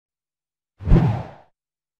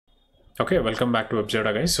Okay, welcome back to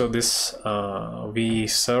WebJada, guys. So this we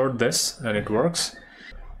served this and it works.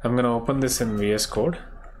 I'm gonna open this in VS Code.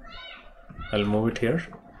 I'll move it here.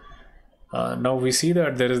 Now we see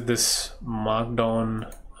that there is this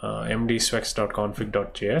markdown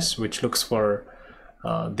MDSVX.config.js which looks for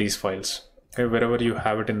these files. Okay, wherever you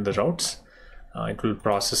have it in the routes, it will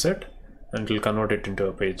process it and it will convert it into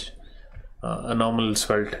a page. A normal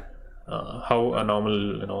svelte, how a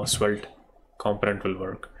normal svelte component will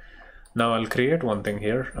work. Now I'll create one thing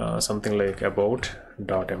here, something like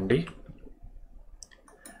about.md,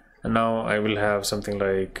 and now I will have something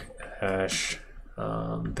like hash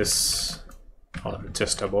this or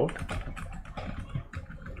just about,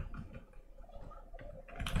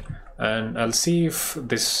 and I'll see if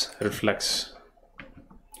this reflects.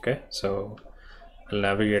 Okay, so I'll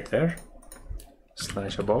navigate there,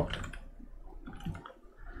 /about.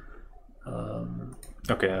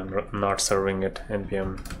 Okay, I'm not serving it.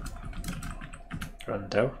 npm run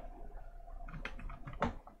dev,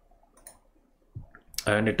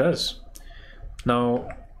 and it does. Now,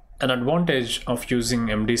 an advantage of using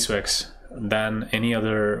MDSVX than any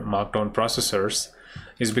other markdown processors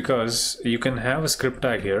is because you can have a script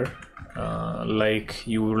tag here, like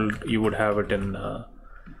you would have it in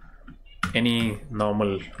any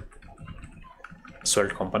normal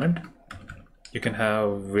svelte component. You can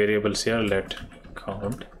have variables here, let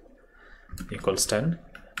count equals 10,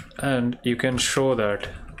 and you can show that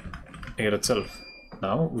here itself.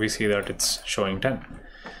 Now we see that it's showing 10.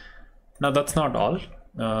 Now that's not all.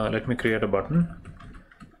 Let me create a button,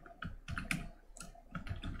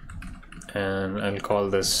 and I'll call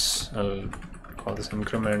this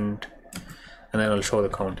increment, and then I'll show the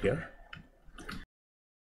count here.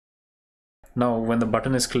 Now when the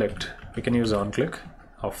button is clicked, we can use on click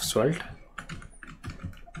of svelte.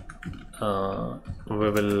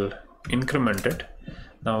 We will increment it.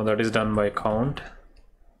 Now that is done by count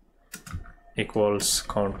equals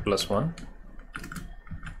count plus 1,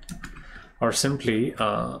 or simply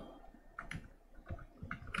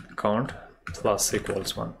count plus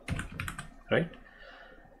equals 1, right?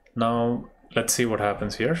 Now let's see what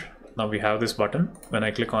happens here. Now we have this button. When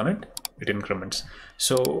I click on it, it increments.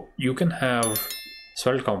 So you can have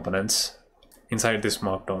svelte components inside this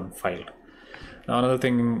markdown file. Now another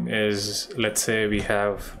thing is, let's say we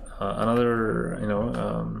have another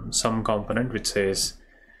some component which says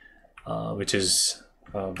which is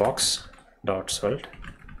box.svelte.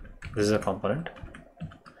 This is a component.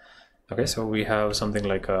 Okay, so we have something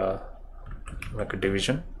like a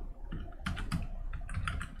division,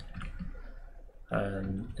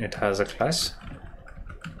 and it has a class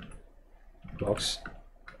box.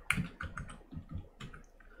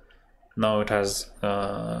 Now it has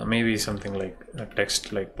maybe something like a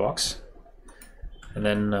text like box, and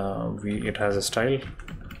then it has a style,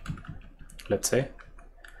 let's say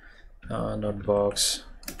not box.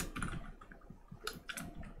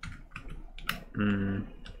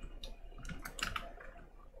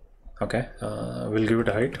 Okay, we'll give it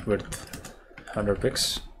a height, width 100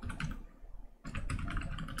 pix,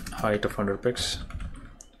 height of 100 pix.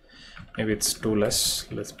 Maybe it's too less,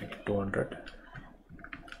 let's make it 200.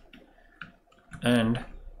 And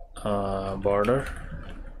border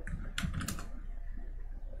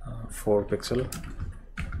 4 pixel.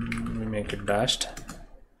 We make it dashed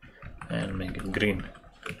and make it green.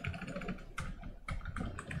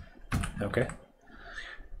 Okay,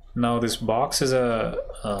 now this box is a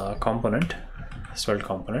component, svelte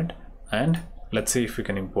component, and let's see if we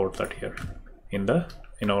can import that here in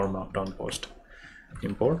our markdown post.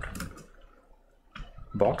 Import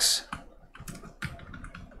box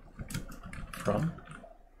from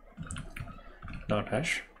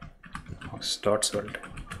 .hash box.svelte,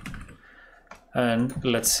 and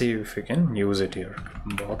let's see if we can use it here,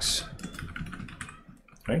 box,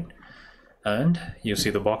 right? And you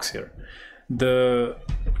see the box here. The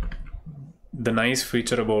nice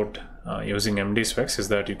feature about using MDSVX is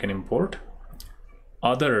that you can import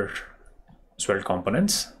other svelte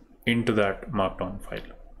components into that markdown file.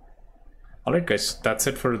 Alright guys, that's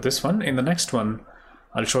it for this one. In the next one,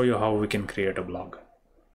 I'll show you how we can create a blog.